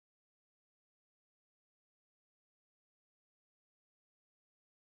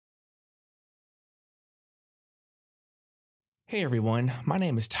Hey everyone, my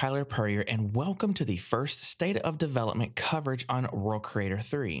name is Tyler Purrier and welcome to the first State of Development coverage on World Creator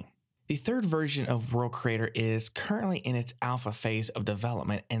 3. The third version of World Creator is currently in its alpha phase of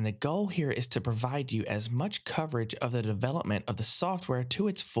development, and the goal here is to provide you as much coverage of the development of the software to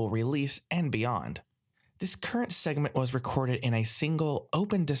its full release and beyond. This current segment was recorded in a single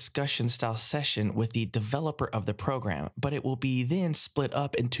open discussion style session with the developer of the program, but it will be then split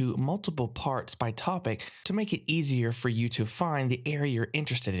up into multiple parts by topic to make it easier for you to find the area you're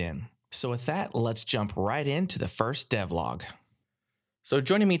interested in. So with that, let's jump right into the first devlog. So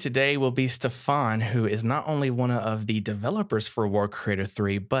joining me today will be Stefan, who is not only one of the developers for World Creator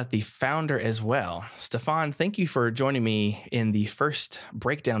 3, but the founder as well. Stefan, thank you for joining me in the first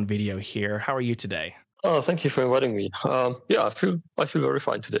breakdown video here. How are you today? Oh, thank you for inviting me. Yeah, I feel very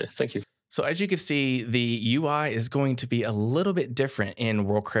fine today. Thank you. So as you can see, the UI is going to be a little bit different in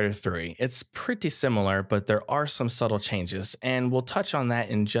World Creator 3. It's pretty similar, but there are some subtle changes, and we'll touch on that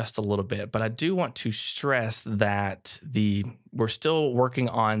in just a little bit. But I do want to stress that we're still working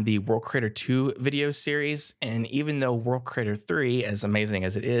on the World Creator 2 video series, and even though World Creator 3, as amazing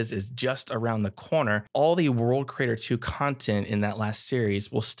as it is just around the corner, all the World Creator 2 content in that last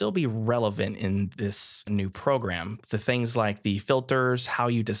series will still be relevant in this new program. The things like the filters, how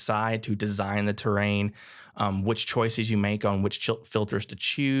you decide to design the terrain, which choices you make on which filters to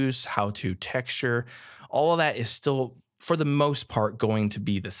choose, how to texture, all of that is still, for the most part, going to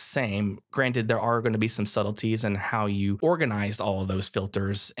be the same. Granted, there are going to be some subtleties in how you organized all of those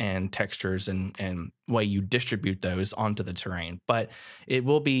filters and textures and way you distribute those onto the terrain. But it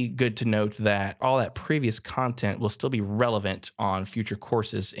will be good to note that all that previous content will still be relevant on future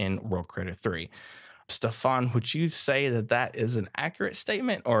courses in World Creator 3. Stefan, would you say that that is an accurate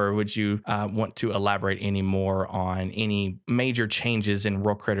statement, or would you want to elaborate any more on any major changes in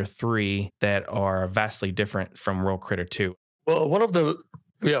World Creator 3 that are vastly different from World Creator 2? Well, one of the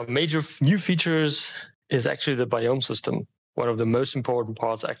major new features is actually the biome system. One of the most important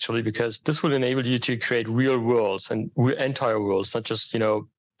parts, actually, because this will enable you to create real worlds and entire worlds, not just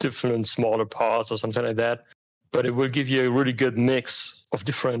different smaller parts or something like that. But it will give you a really good mix of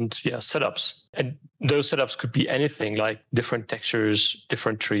different setups. And those setups could be anything, like different textures,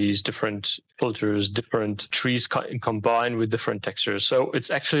 different trees, different filters, different trees combined with different textures. So it's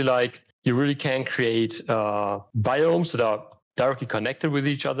actually like you really can create biomes that are directly connected with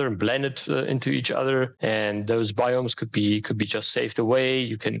each other and blended into each other. And those biomes could be just saved away.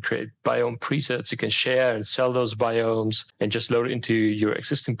 You can create biome presets. You can share and sell those biomes and just load it into your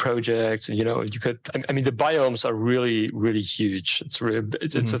existing projects. And you could. I mean, the biomes are really, really huge. It's really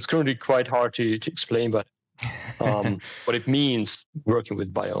it's currently quite hard to explain, but what it means working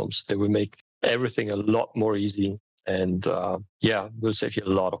with biomes, they will make everything a lot more easy, and will save you a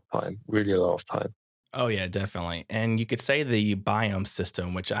lot of time, really a lot of time. Oh, yeah, definitely. And you could say the biome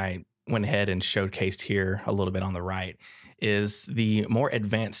system, which I went ahead and showcased here a little bit on the right, is the more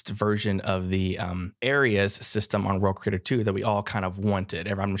advanced version of the areas system on World Creator 2 that we all kind of wanted.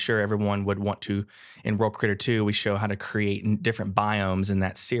 I'm sure everyone would want to. In World Creator 2, we show how to create different biomes in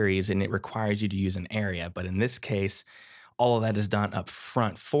that series, and it requires you to use an area. But in this case, all of that is done up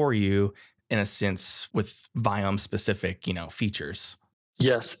front for you, in a sense, with biome specific, features.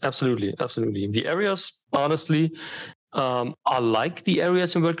 Yes, absolutely, absolutely. The areas, honestly, I like the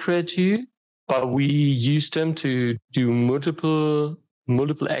areas in World Creator 2, but we use them to do multiple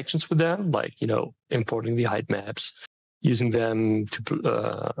actions with them, like importing the height maps, using them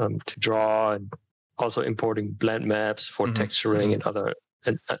to draw, and also importing blend maps for texturing and other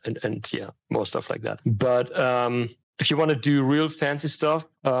and more stuff like that. But if you want to do real fancy stuff,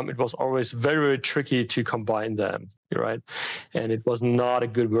 it was always very, very tricky to combine them, right? And it was not a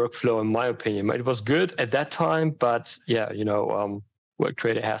good workflow, in my opinion. It was good at that time, but World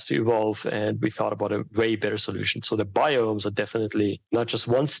Creator has to evolve, and we thought about a way better solution. So the biomes are definitely not just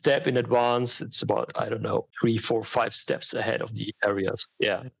one step in advance. It's about, 3, 4, 5 steps ahead of the areas.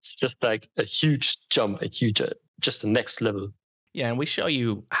 Yeah, it's just like a huge jump, just the next level. Yeah, and we show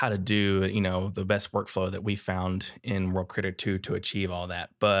you how to do, the best workflow that we found in World Creator 2 to achieve all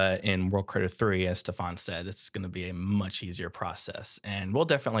that. But in World Creator 3, as Stefan said, it's going to be a much easier process. And we'll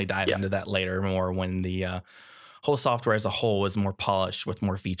definitely dive into that later more when the whole software as a whole is more polished with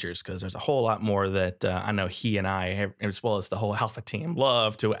more features, because there's a whole lot more that I know he and I, as well as the whole alpha team,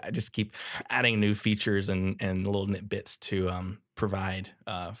 love to just keep adding new features and little bits to provide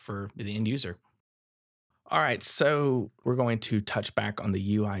for the end user. All right, so we're going to touch back on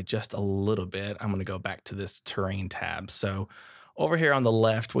the UI just a little bit. I'm going to go back to this terrain tab. So over here on the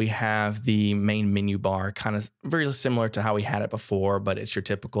left, we have the main menu bar, kind of very similar to how we had it before, but it's your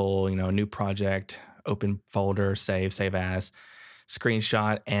typical, new project, open folder, save as,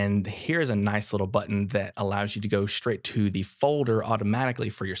 screenshot. And here's a nice little button that allows you to go straight to the folder automatically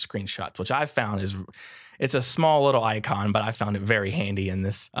for your screenshots, which I found is it's a small little icon, but I found it very handy in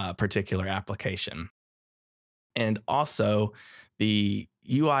this particular application. And also, the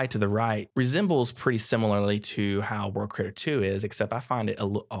UI to the right resembles pretty similarly to how World Creator 2 is, except I find it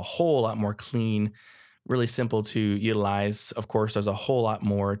a whole lot more clean, really simple to utilize. Of course, there's a whole lot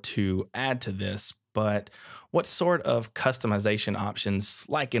more to add to this, but what sort of customization options,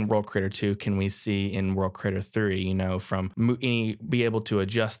 like in World Creator 2, can we see in World Creator 3? From be able to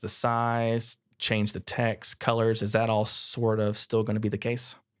adjust the size, change the text, colors. Is that all sort of still going to be the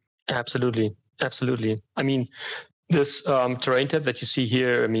case? Absolutely. Absolutely. I mean, this terrain tab that you see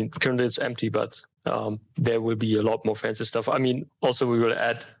here, I mean, currently it's empty, but there will be a lot more fancy stuff. I mean, also we will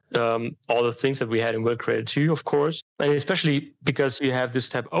add all the things that we had in World Creator 2, of course, and especially because you have this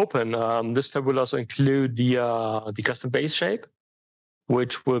tab open, this tab will also include the custom base shape,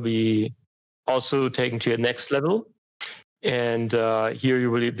 which will be also taken to a next level. And here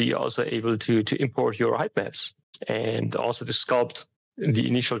you will be also able to import your height maps and also to sculpt the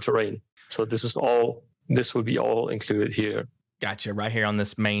initial terrain. So this will be all included here. Gotcha. Right here on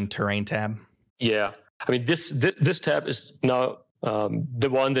this main terrain tab. Yeah. I mean, this tab is now the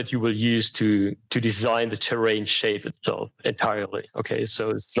one that you will use to design the terrain shape itself entirely. Okay. So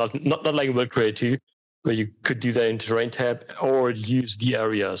it's not like World Creator 2, where you could do that in terrain tab or use the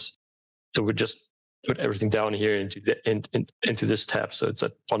areas. So we just put everything down here into this tab. So it's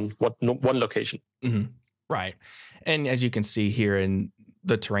at one location. Mm-hmm. Right. And as you can see here in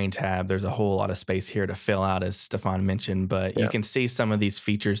the terrain tab, there's a whole lot of space here to fill out, as Stefan mentioned, but you can see some of these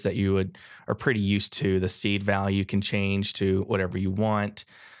features that you are pretty used to. The seed value can change to whatever you want.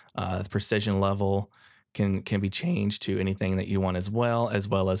 The precision level can be changed to anything that you want, as well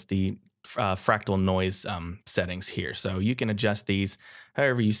as the fractal noise settings here. So you can adjust these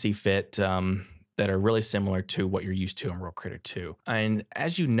however you see fit. That are really similar to what you're used to in World Creator 2. And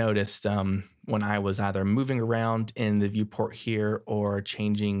as you noticed, when I was either moving around in the viewport here or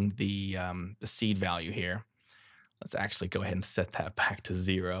changing the seed value here, let's actually go ahead and set that back to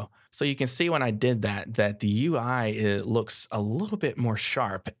 0. So you can see when I did that the UI, it looks a little bit more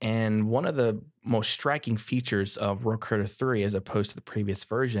sharp. And one of the most striking features of World Creator 3 as opposed to the previous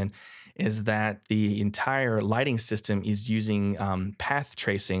version is that the entire lighting system is using path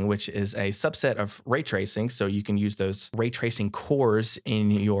tracing, which is a subset of ray tracing. So you can use those ray tracing cores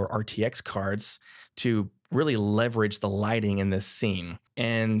in your RTX cards to really leverage the lighting in this scene.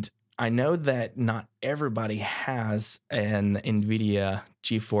 And I know that not everybody has an NVIDIA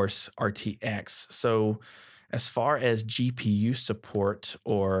GeForce RTX. So as far as GPU support,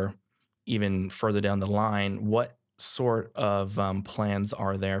 or even further down the line, what sort of plans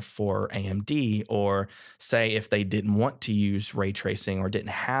are there for AMD? Or say if they didn't want to use ray tracing or didn't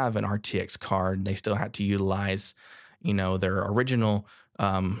have an RTX card, they still had to utilize, their original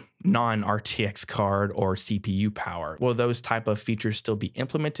non-RTX card or CPU power. Will those type of features still be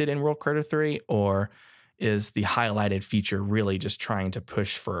implemented in World Creator 3, or is the highlighted feature really just trying to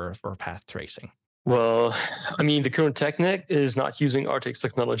push for path tracing? Well, I mean, the current Technic is not using RTX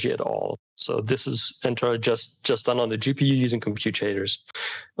technology at all. So this is entirely just done on the GPU using compute shaders,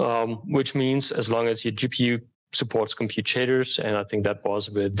 which means as long as your GPU supports compute shaders, and I think that was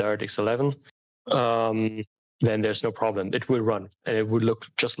with DirectX 11, then there's no problem. It will run, and it will look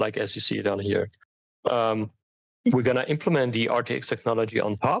just like as you see it down here. We're going to implement the RTX technology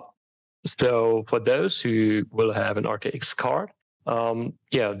on top. So for those who will have an RTX card,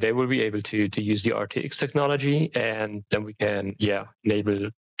 they will be able to use the RTX technology, and then we can enable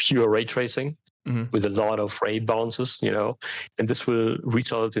pure ray tracing with a lot of ray bounces, and this will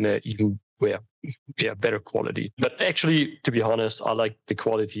result in a even better quality. But actually, to be honest, I like the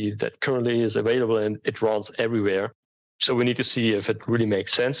quality that currently is available, and it runs everywhere. So we need to see if it really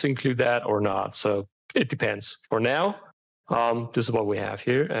makes sense to include that or not. So it depends. For now, this is what we have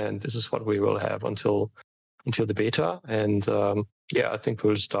here, and this is what we will have until the beta. And I think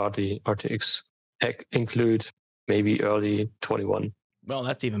we'll start the RTX include maybe early 21. Well,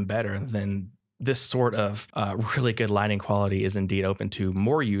 that's even better. Than this sort of really good lighting quality is indeed open to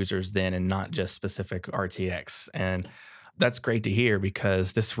more users then, and not just specific RTX. And that's great to hear,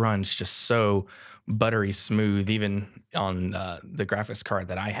 because this runs just so buttery smooth, even on the graphics card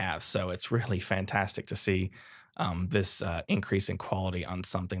that I have. So it's really fantastic to see this increase in quality on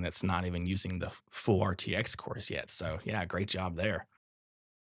something that's not even using the full RTX cores yet. So yeah, great job there.